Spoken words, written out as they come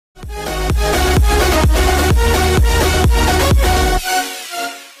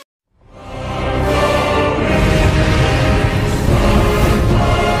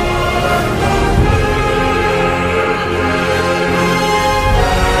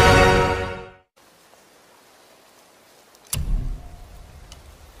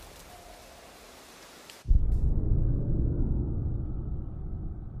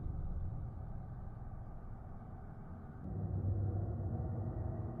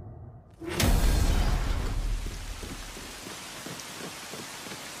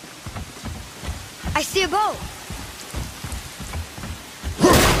I see a boat.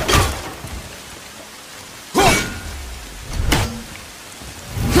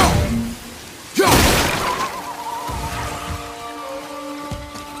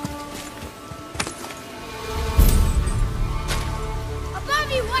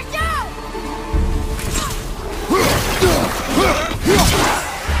 Above you, watch out!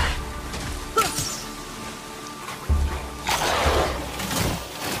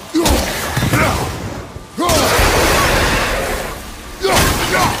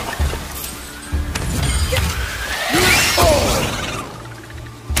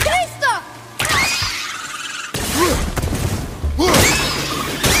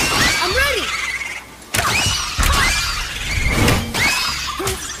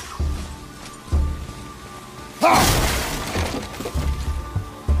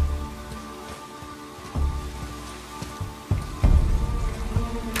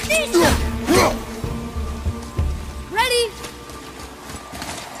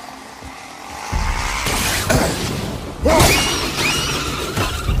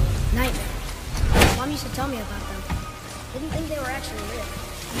 Tell me about them. Didn't think they were actually real.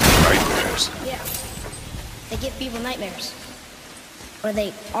 Nightmares? Yeah. They give people nightmares. Or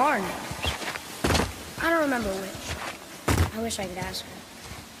they are nightmares. I don't remember which. I wish I could ask her.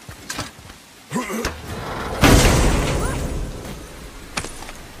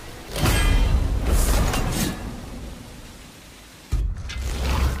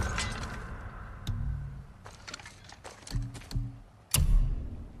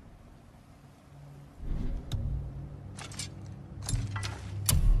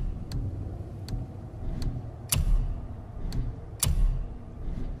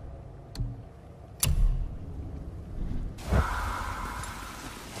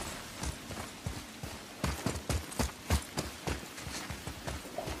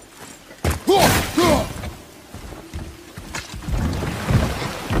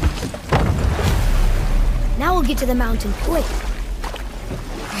 Now we'll get to the mountain quick.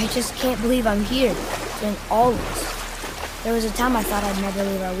 I just can't believe I'm here, doing all this. There was a time I thought I'd never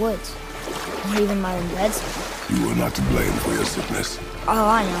leave our woods, not even my own bedside. You are not to blame for your sickness. Oh,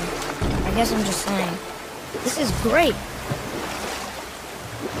 I know. I guess I'm just saying. This is great.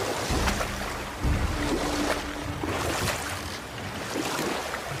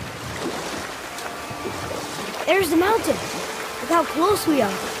 There's the mountain. Look how close we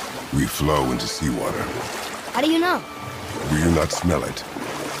are. We flow into seawater. How do you know? Do you not smell it?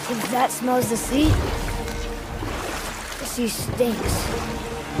 If that smells the sea, the sea stinks.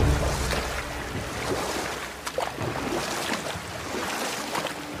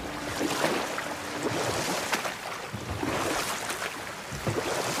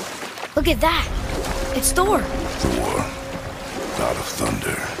 Look at that. It's Thor. Thor, god of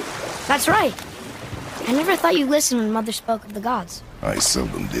thunder. That's right. I never thought you listened when Mother spoke of the gods. I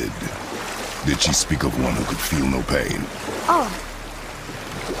seldom did. Did she speak of one who could feel no pain? Oh,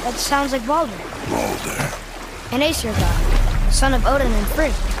 that sounds like Baldur. Baldur. An Aesir god, son of Odin and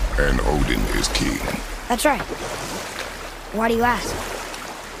Frigg. And Odin is king. That's right. Why do you ask?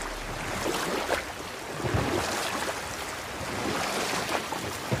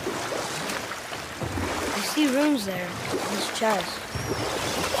 I see runes there in his chest.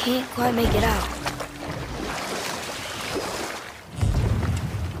 Can't quite make it out.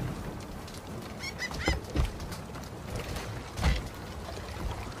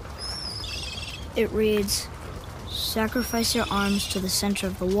 It reads, sacrifice your arms to the center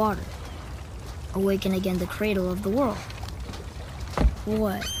of the water. Awaken again the cradle of the world.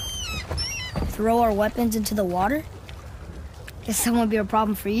 What? Throw our weapons into the water? Guess that won't be a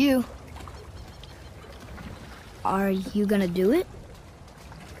problem for you. Are you gonna do it?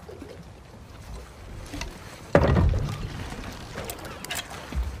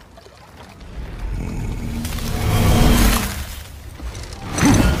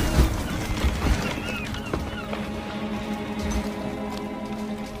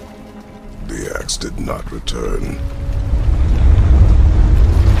 The axe did not return.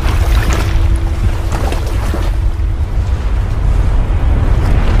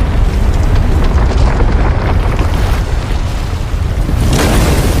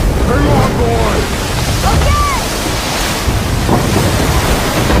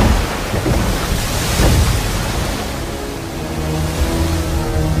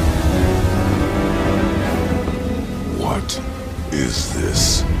 What is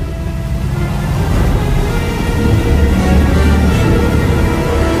this?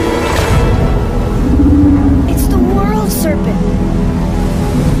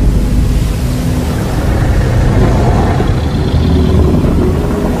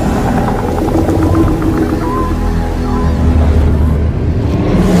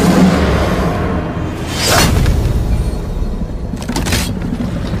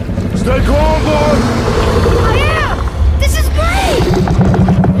 Stay calm, boy! I am! This is great!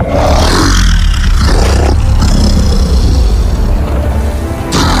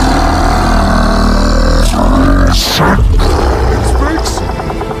 It speaks?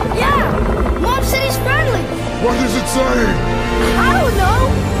 Yeah! Mom said he's friendly! What is it saying? I don't know!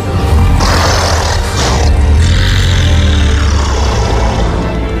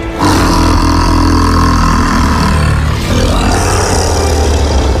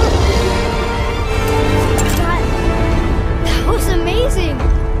 That was amazing!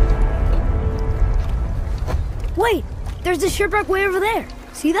 Wait! There's a shipwreck way over there.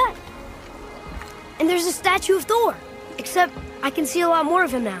 See that? And there's a statue of Thor. Except I can see a lot more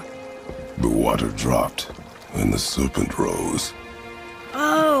of him now. The water dropped, and the serpent rose.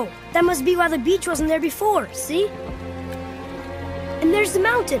 Oh, that must be why the beach wasn't there before, see? And there's the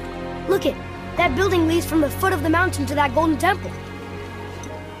mountain. Look it, that building leads from the foot of the mountain to that golden temple.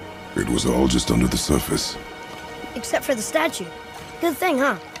 It was all just under the surface. Except for the statue. Good thing,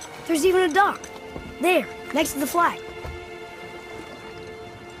 huh? There's even a dock. There, next to the flag.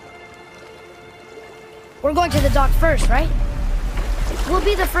 We're going to the dock first, right? We'll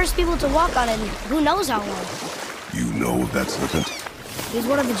be the first people to walk on it in who knows how long. You know of that serpent? He's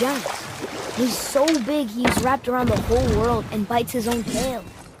one of the giants. He's so big he's wrapped around the whole world and bites his own tail.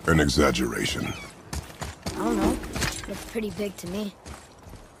 An exaggeration. I don't know. Looks pretty big to me.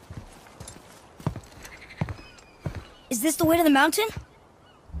 Is this the way to the mountain?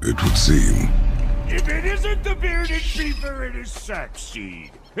 It would seem. If it isn't the bearded beaver, it is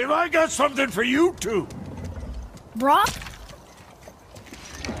Sackseed. Have I got something for you, too? Brock?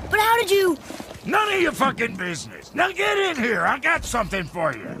 But how did you... None of your fucking business. Now get in here. I got something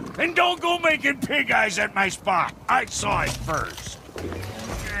for you. And don't go making pig eyes at my spot. I saw it first.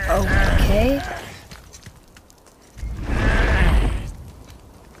 Okay.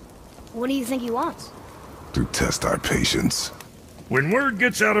 What do you think he wants? To test our patience. When word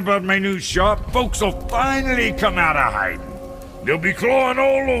gets out about my new shop, folks will finally come out of hiding. They'll be clawing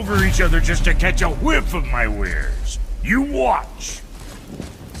all over each other just to catch a whiff of my wares. You watch.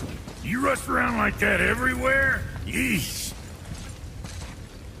 You rush around like that everywhere? Yeesh.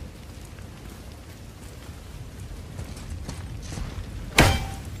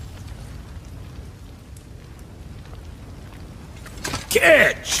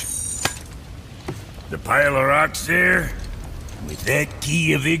 Catch! The pile of rocks there? With that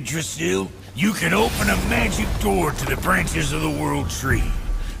key of Yggdrasil, you can open a magic door to the branches of the World Tree.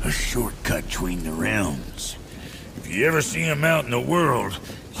 A shortcut between the realms. If you ever see him out in the world,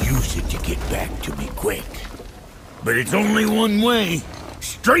 use it to get back to me quick. But it's only one way.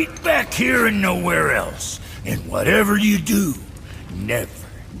 Straight back here and nowhere else. And whatever you do, never,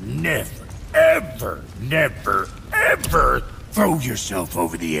 never, ever, never, ever throw yourself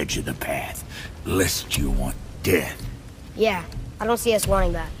over the edge of the path, lest you want death. Yeah, I don't see us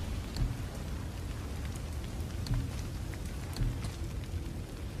wanting that.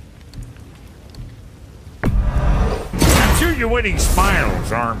 I'm sure your winning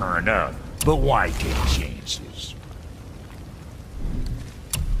smile's armor enough, but why take chances?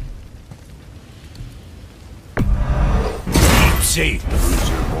 Keep safe,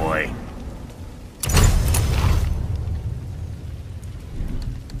 bruiser boy.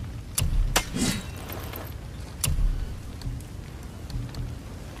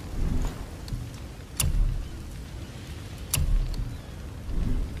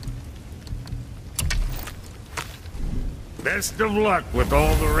 Best of luck with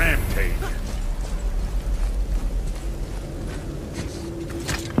all the rampage.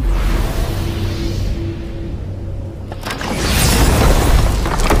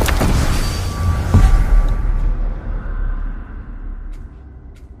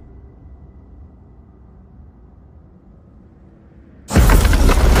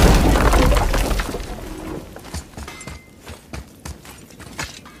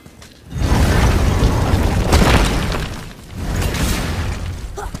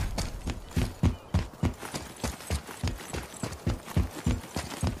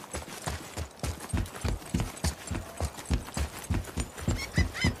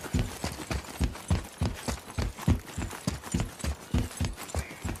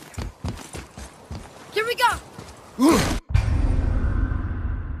 Here we go!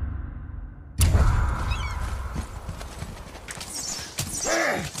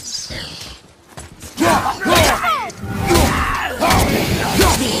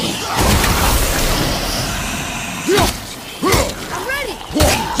 I'm ready!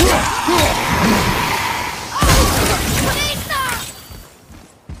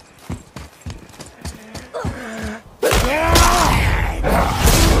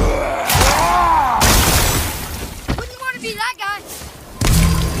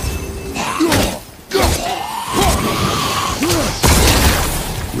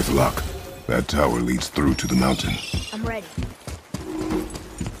 That tower leads through to the mountain. I'm ready.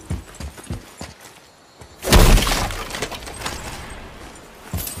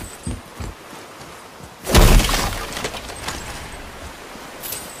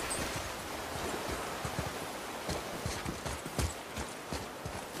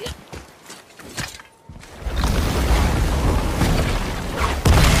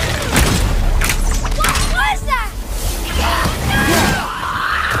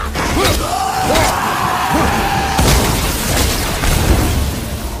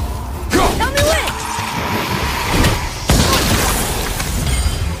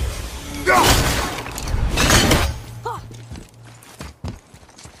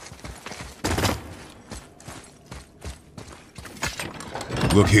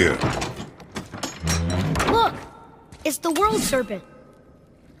 Look here. Look! It's the world serpent.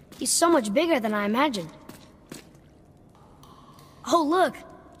 He's so much bigger than I imagined. Oh, look!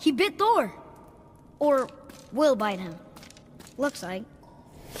 He bit Thor! Or will bite him. Looks like.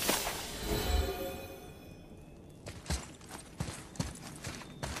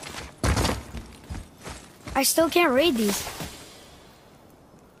 I still can't read these.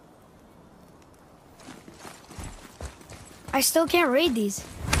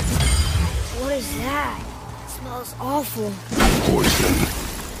 What is that? It smells awful. Poison.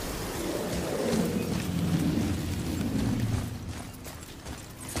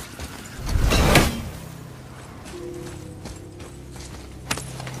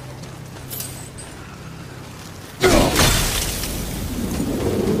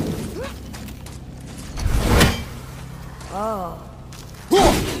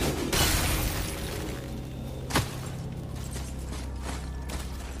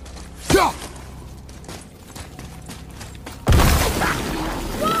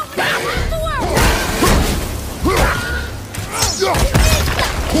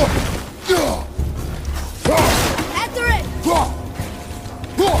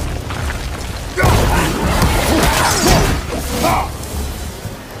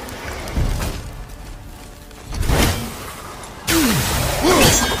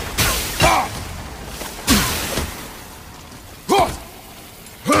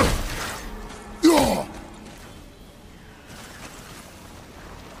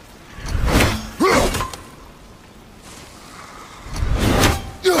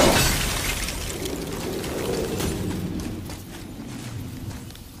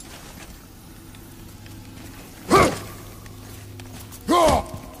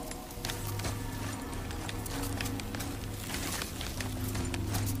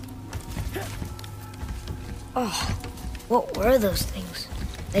 Oh, what were those things?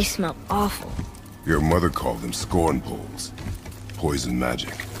 They smell awful. Your mother called them scorn poles. Poison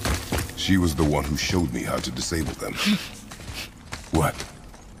magic. She was the one who showed me how to disable them. What?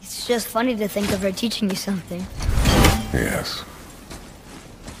 It's just funny to think of her teaching you something. Yes.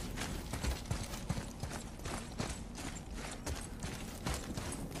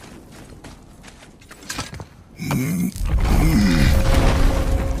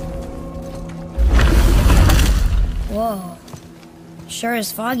 Whoa. Sure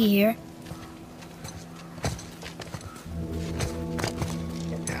is foggy here.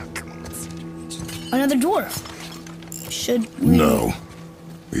 Another dwarf. Should we... No.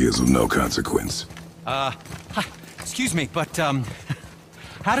 He is of no consequence. Excuse me, but,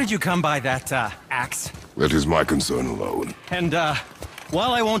 how did you come by that, axe? That is my concern alone. And,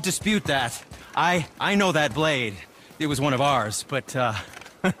 while I won't dispute that, I know that blade. It was one of ours, but,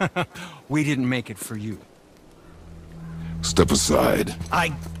 we didn't make it for you. Step aside.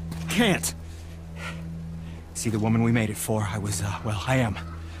 I can't. See, the woman we made it for, I was, well, I am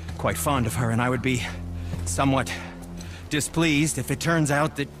quite fond of her, and I would be somewhat displeased if it turns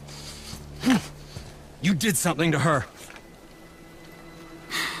out that you did something to her.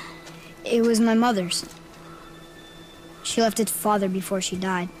 It was my mother's. She left its father before she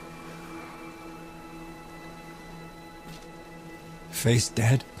died. Face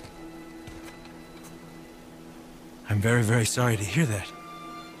dead? I'm very, very sorry to hear that.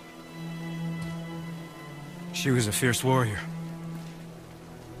 She was a fierce warrior.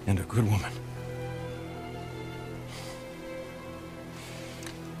 And a good woman.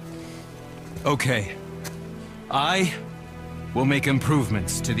 Okay. I will make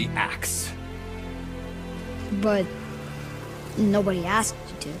improvements to the axe. But nobody asked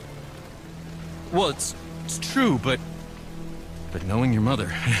you to. Well, it's true, but knowing your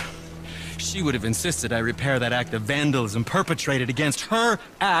mother, she would have insisted I repair that act of vandalism perpetrated against her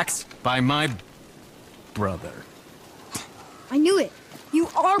axe by my brother. I knew it. You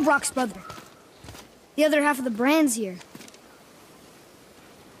are Brock's brother. The other half of the brand's here.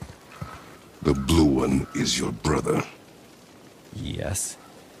 The blue one is your brother. Yes.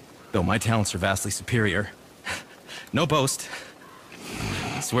 Though my talents are vastly superior. No boast.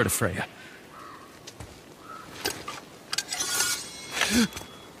 I swear to Freya.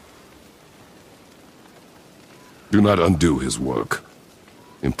 Do not undo his work.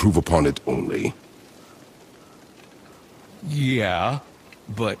 Improve upon it only. Yeah,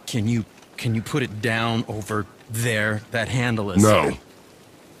 but can you put it down over there? That handle is... No.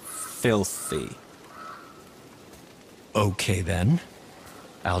 Filthy. Okay then.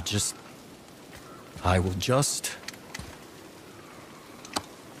 I will just...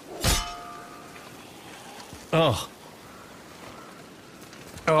 Oh.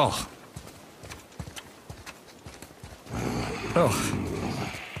 Oh. Oh.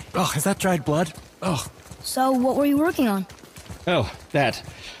 Oh, is that dried blood? Oh. So, what were you working on? Oh, that.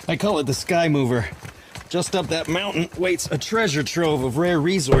 I call it the Sky Mover. Just up that mountain waits a treasure trove of rare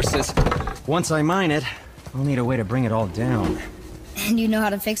resources. Once I mine it, I'll need a way to bring it all down. And you know how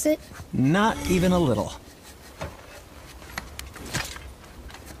to fix it? Not even a little.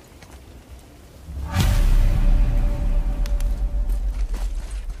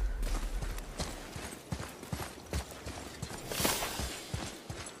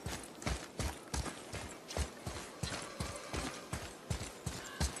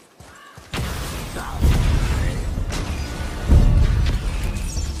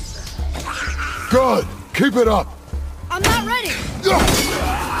 Good! Keep it up! I'm not ready!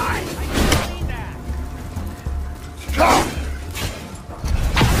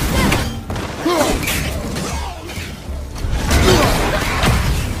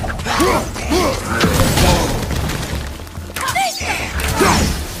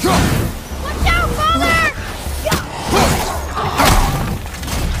 Watch out, Father!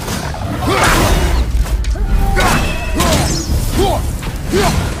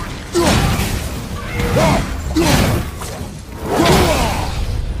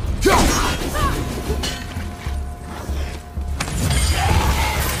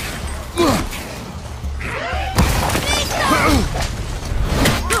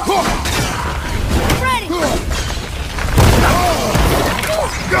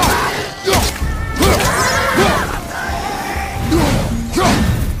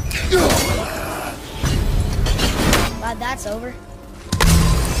 Glad that's over.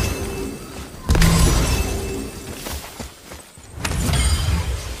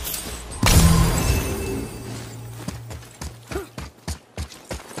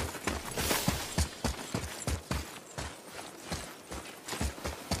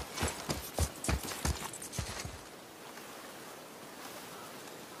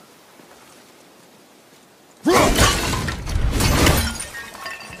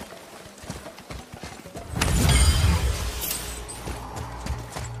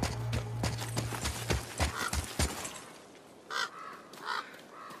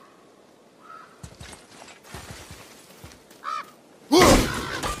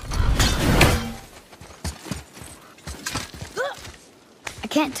 I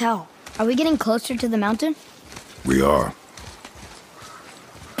can't tell. Are we getting closer to the mountain? We are.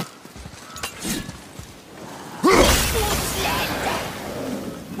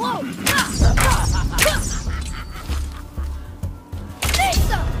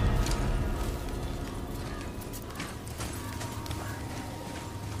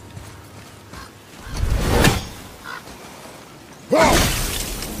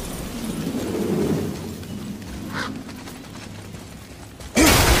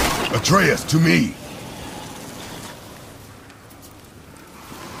 Atreus, to me!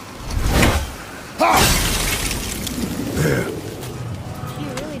 There. You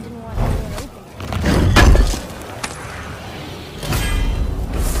really didn't want to open.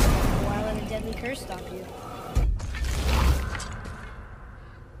 Why let a deadly curse stop you?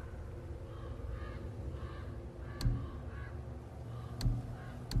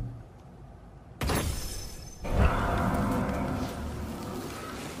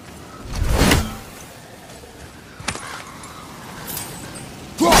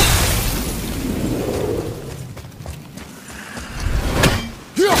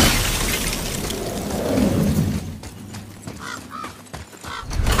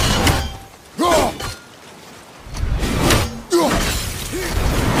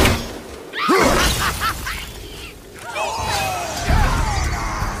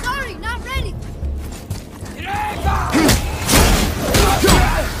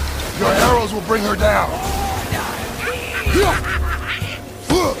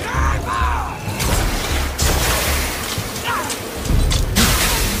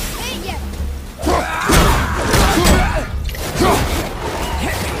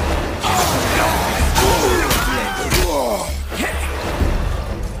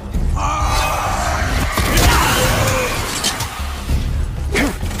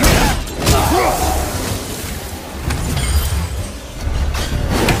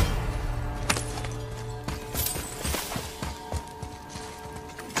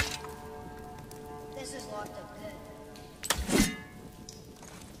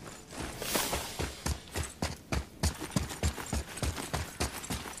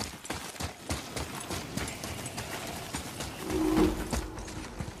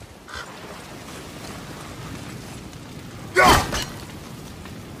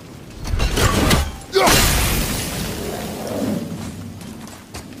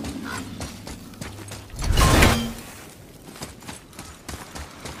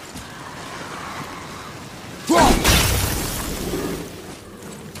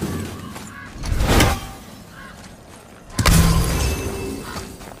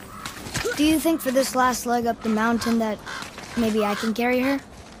 you think for this last leg up the mountain that maybe I can carry her?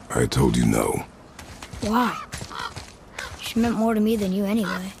 I told you no. Why? She meant more to me than you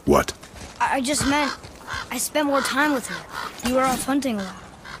anyway. What? I just meant I spent more time with her. You were off hunting a lot.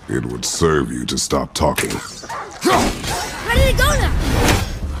 It would serve you to stop talking. Ready to go now!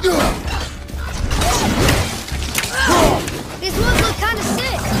 These woods look kind of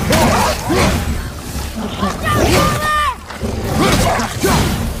sick. Watch out, over there!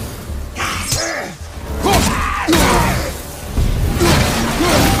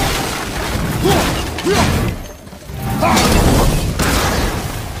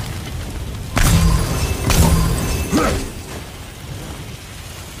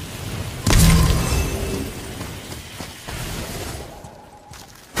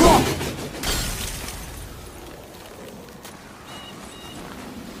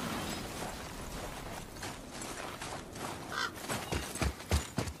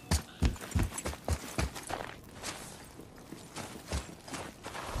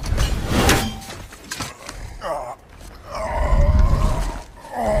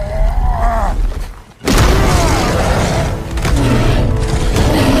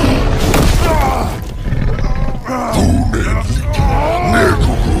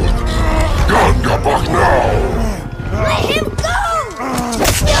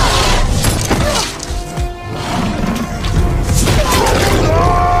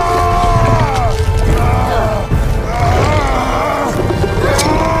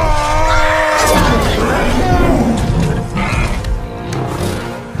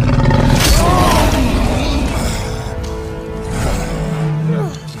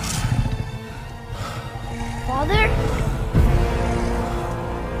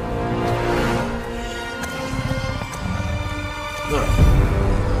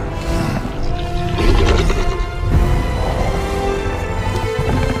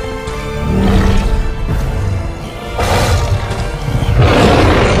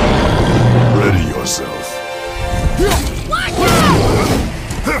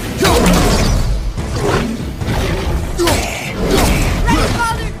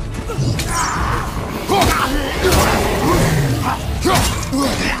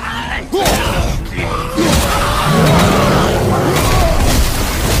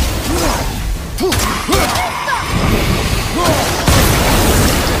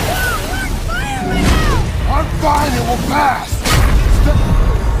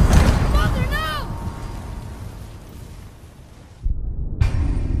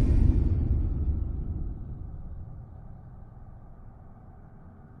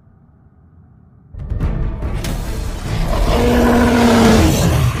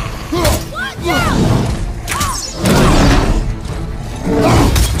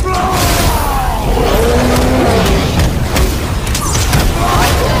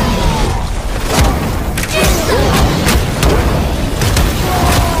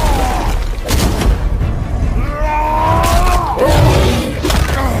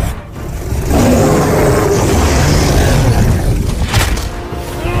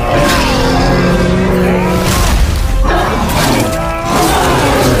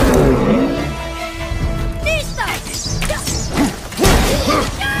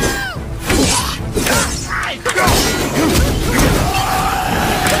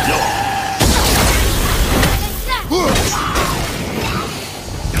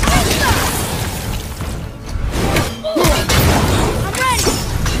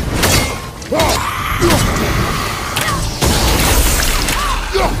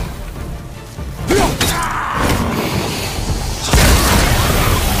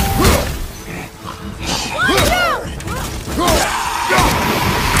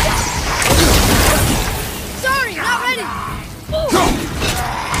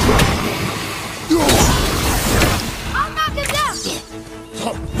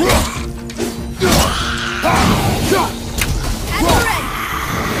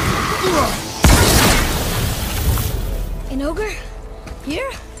 An ogre? Here?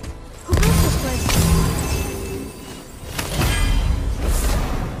 Who built this place?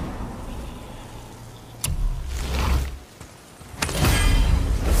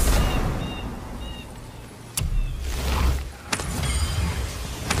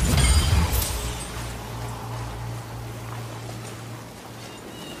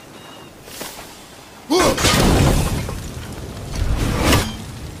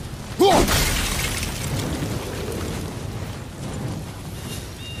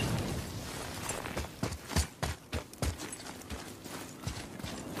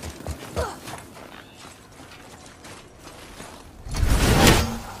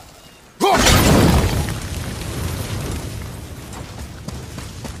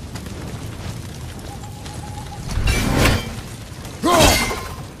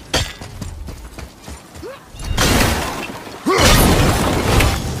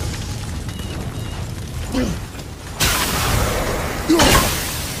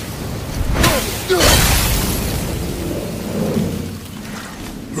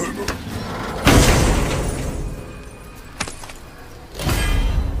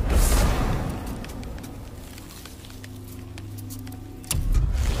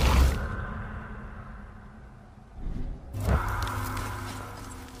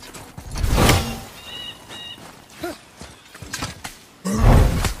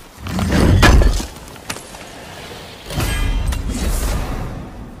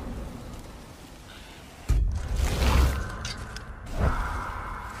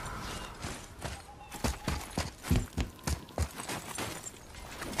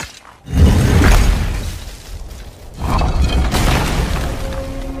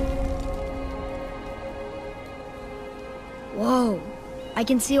 I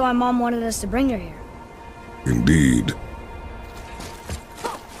can see why Mom wanted us to bring her here. Indeed.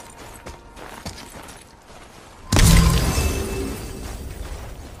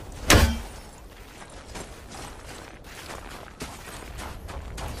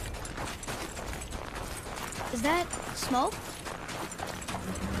 Is that smoke?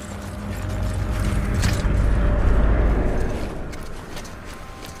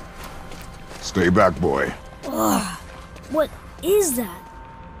 Stay back, boy. Ugh. What is that?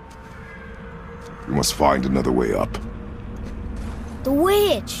 We must find another way up. The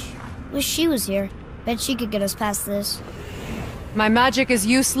witch! Wish she was here. Bet she could get us past this. My magic is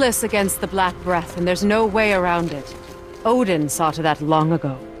useless against the Black Breath, and there's no way around it. Odin saw to that long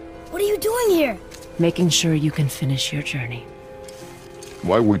ago. What are you doing here? Making sure you can finish your journey.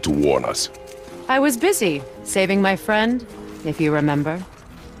 Why wait to warn us? I was busy, saving my friend, if you remember.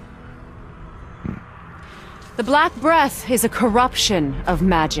 The Black Breath is a corruption of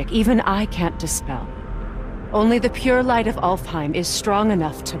magic even I can't dispel. Only the pure light of Alfheim is strong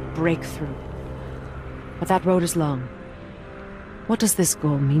enough to break through. But that road is long. What does this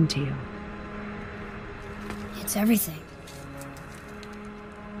goal mean to you? It's everything.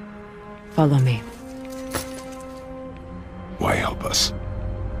 Follow me. Why help us?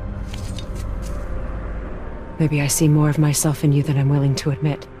 Maybe I see more of myself in you than I'm willing to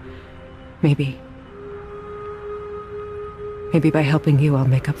admit. Maybe by helping you, I'll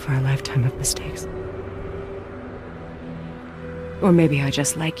make up for a lifetime of mistakes. Or maybe I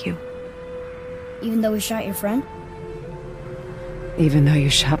just like you. Even though we shot your friend? Even though you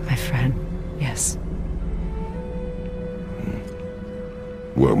shot my friend, yes.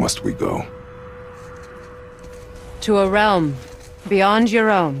 Where must we go? To a realm beyond your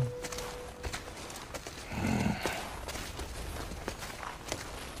own.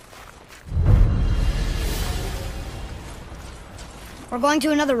 We're going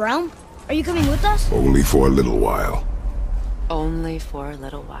to another realm? Are you coming with us? Only for a little while. Only for a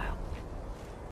little while.